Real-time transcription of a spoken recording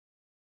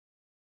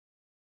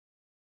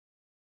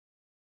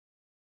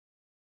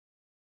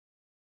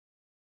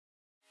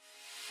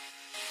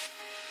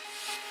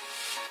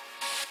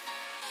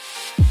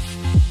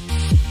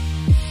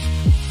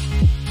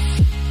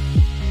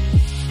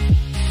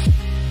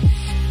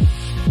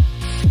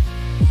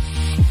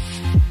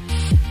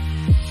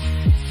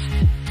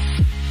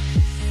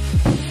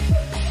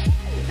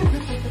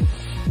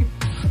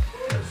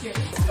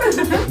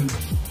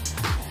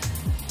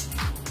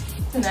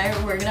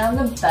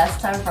having the best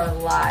time of our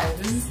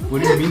lives.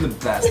 What do you mean the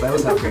best? I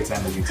always have a great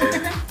time with you too.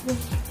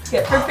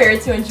 Get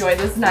prepared to enjoy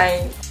this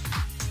night.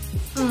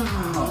 For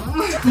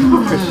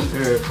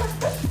sure.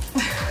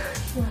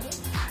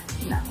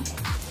 No.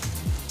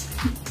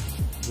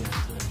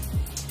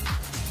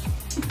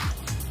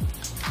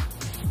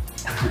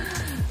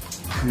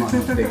 Come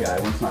on, big guy.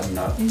 One's not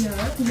enough.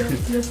 Yes.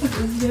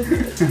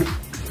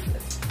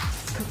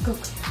 Go.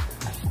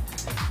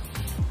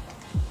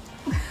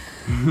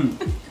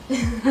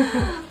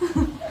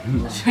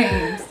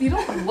 James, you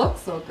don't look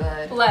so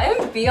good. Let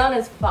him be on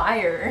his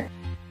fire.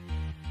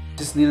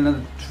 Just need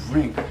another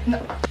drink.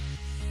 No.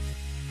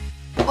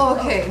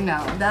 Okay,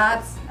 no,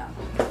 that's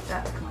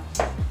come on.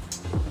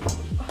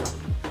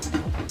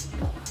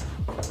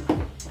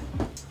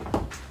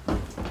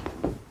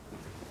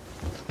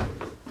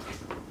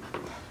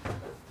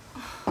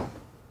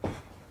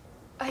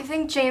 I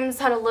think James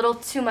had a little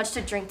too much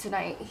to drink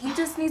tonight. He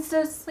just needs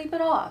to sleep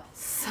it off.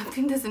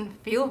 Something doesn't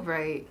feel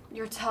right.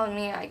 You're telling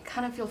me I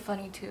kind of feel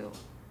funny too.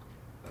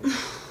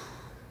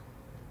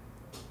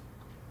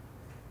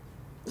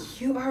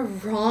 You are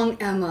wrong,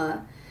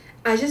 Emma.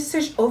 I just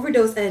searched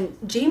overdose and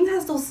James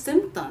has those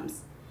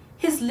symptoms.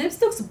 His lips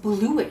looks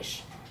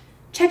bluish.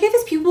 Check if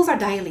his pupils are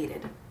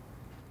dilated.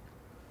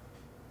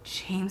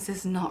 James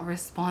is not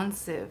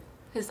responsive.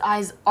 His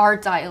eyes are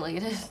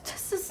dilated.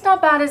 This is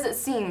not bad as it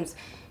seems.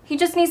 He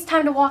just needs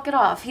time to walk it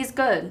off. He's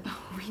good.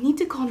 We need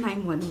to call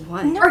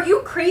 911. Are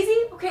you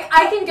crazy? Okay,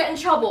 I can get in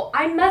trouble.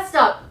 I messed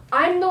up.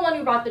 I'm the one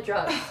who brought the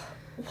drugs.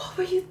 What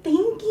were you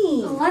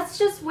thinking? Let's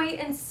just wait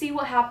and see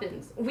what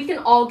happens. We can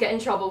all get in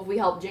trouble if we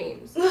help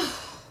James.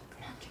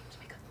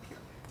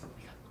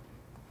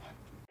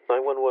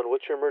 911,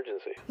 what's your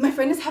emergency? My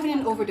friend is having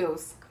an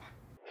overdose.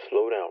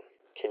 Slow down.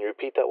 Can you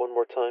repeat that one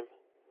more time?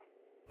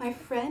 My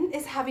friend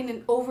is having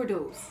an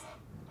overdose.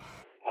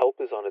 Help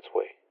is on its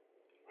way.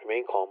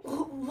 Remain calm.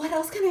 What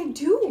else can I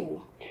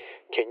do?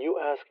 Can you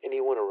ask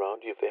anyone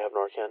around you if they have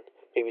Narcan?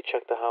 Maybe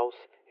check the house,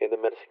 in the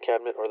medicine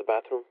cabinet, or the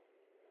bathroom?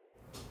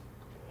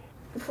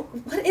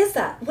 What is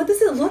that? What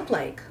does it look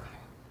like?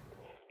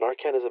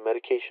 Narcan is a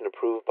medication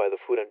approved by the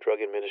Food and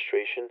Drug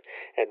Administration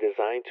and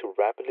designed to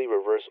rapidly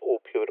reverse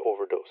opioid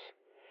overdose.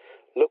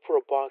 Look for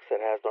a box that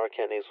has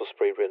Narcan nasal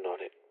spray written on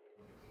it.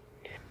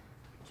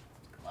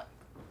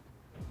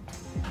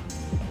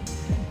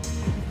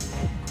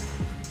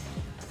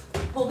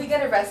 Will we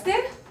get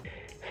arrested?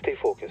 Stay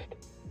focused.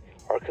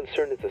 Our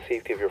concern is the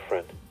safety of your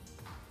friend.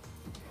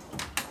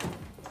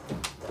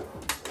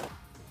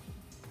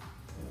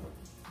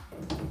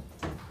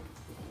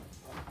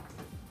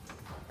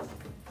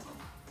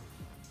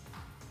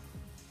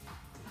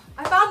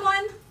 I found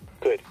one.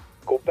 Good.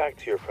 Go back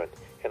to your friend,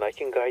 and I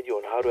can guide you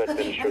on how to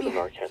administer the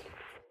Narcan.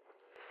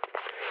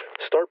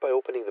 Start by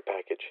opening the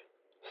package.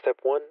 Step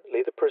 1,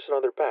 lay the person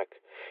on their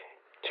back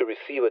to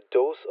receive a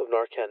dose of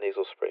Narcan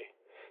nasal spray.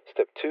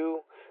 Step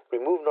 2,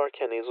 remove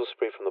Narcan nasal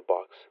spray from the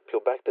box. Peel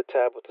back the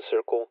tab with the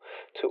circle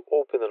to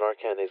open the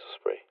Narcan nasal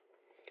spray.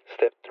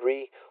 Step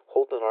 3,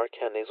 hold the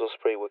Narcan nasal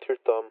spray with your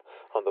thumb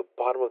on the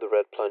bottom of the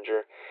red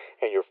plunger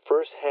and your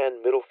first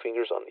hand middle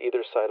fingers on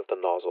either side of the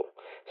nozzle.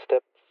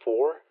 Step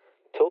 4,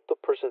 tilt the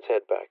person's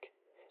head back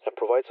and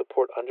provide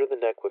support under the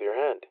neck with your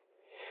hand.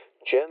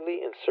 Gently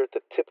insert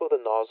the tip of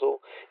the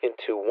nozzle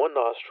into one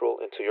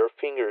nostril until your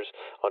fingers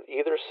on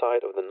either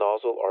side of the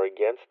nozzle are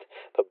against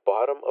the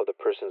bottom of the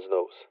person's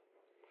nose.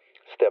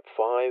 Step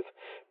 5,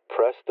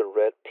 press the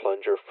red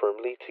plunger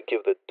firmly to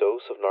give the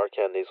dose of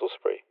Narcan nasal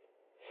spray.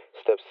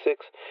 Step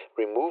 6,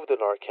 remove the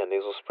Narcan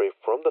nasal spray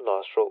from the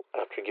nostril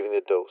after giving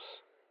the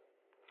dose.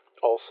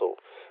 Also,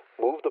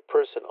 move the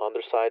person on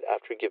their side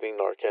after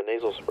giving Narcan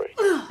nasal spray.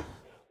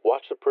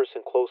 Watch the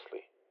person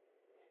closely.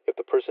 If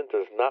the person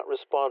does not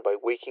respond by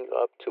waking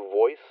up to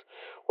voice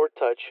or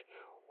touch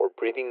or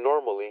breathing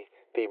normally,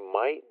 they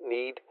might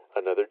need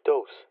another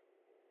dose.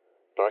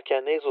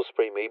 Narcan nasal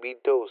spray may be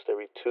dosed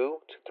every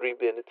 2 to 3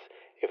 minutes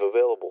if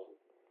available.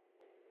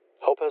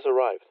 Help has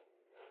arrived.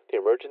 The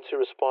emergency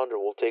responder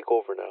will take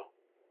over now.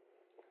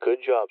 Good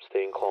job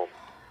staying calm.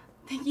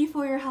 Thank you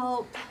for your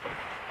help.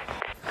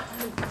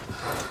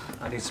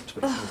 I need some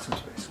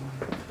space.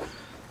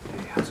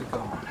 Hey, how's it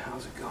going?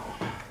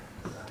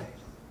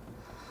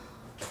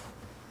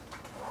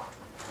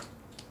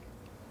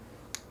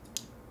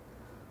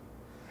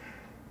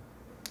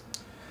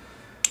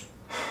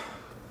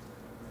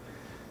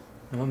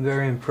 I'm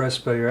very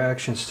impressed by your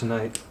actions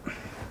tonight.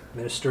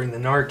 Administering the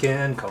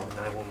Narcan, calling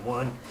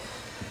 911.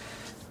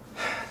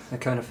 That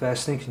kind of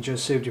fast thinking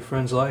just saved your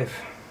friend's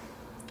life.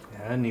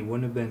 And he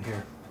wouldn't have been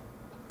here.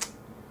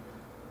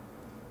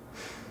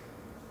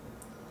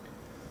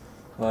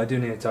 Well, I do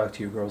need to talk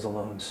to you girls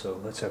alone, so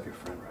let's have your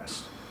friend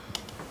rest.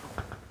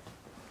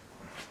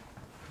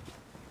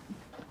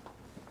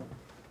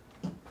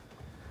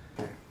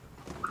 Okay.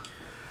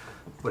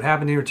 What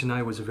happened here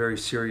tonight was a very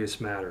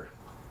serious matter.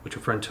 What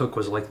your friend took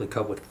was likely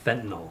cut with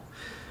fentanyl,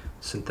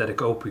 synthetic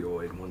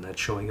opioid, one that's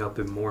showing up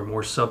in more and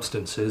more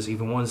substances,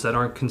 even ones that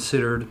aren't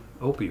considered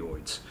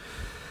opioids.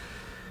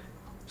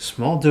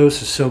 Small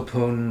dose is so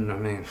potent, I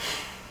mean,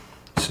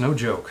 it's no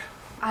joke.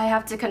 I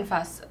have to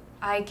confess,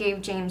 I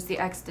gave James the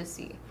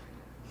ecstasy.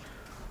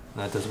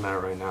 That doesn't matter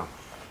right now.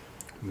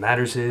 What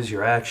matters is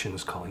your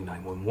actions, calling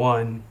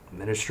 911,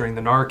 administering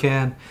the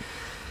Narcan.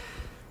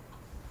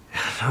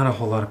 Not a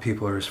whole lot of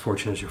people are as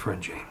fortunate as your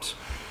friend James.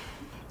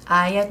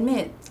 I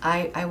admit,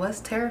 I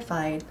was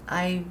terrified.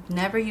 I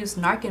never used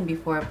Narcan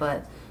before,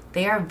 but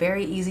they are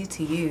very easy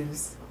to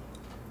use.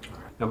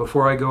 Now,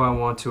 before I go, I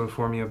want to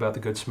inform you about the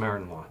Good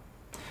Samaritan Law.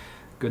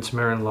 Good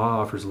Samaritan Law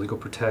offers legal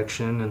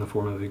protection in the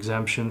form of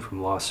exemption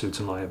from lawsuits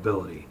and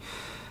liability.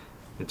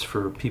 It's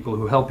for people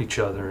who help each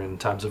other in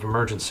times of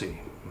emergency,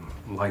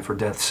 life or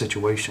death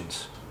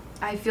situations.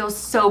 I feel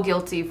so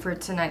guilty for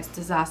tonight's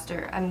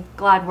disaster. I'm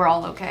glad we're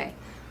all okay.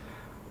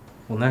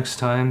 Well, next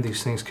time,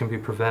 these things can be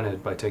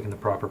prevented by taking the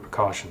proper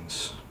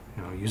precautions.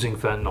 Using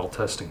fentanyl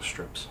testing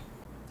strips.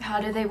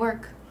 How do they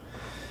work?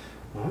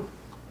 Well,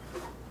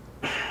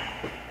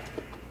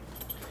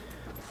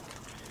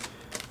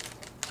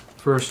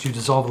 first, you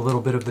dissolve a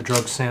little bit of the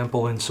drug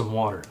sample in some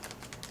water.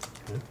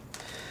 Okay.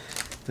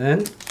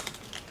 Then,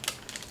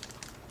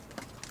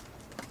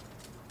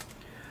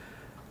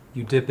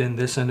 you dip in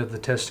this end of the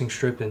testing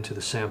strip into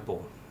the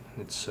sample.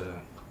 It's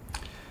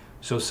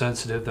so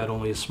sensitive that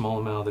only a small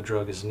amount of the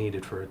drug is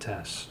needed for a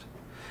test.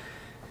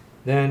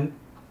 Then,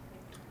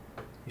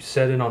 you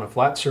set it on a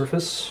flat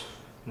surface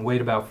and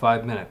wait about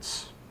 5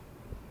 minutes.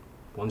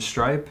 1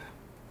 stripe,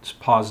 it's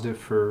positive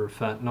for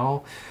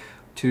fentanyl.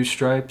 2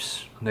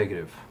 stripes,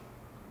 negative.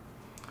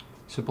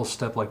 Simple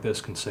step like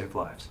this can save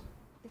lives.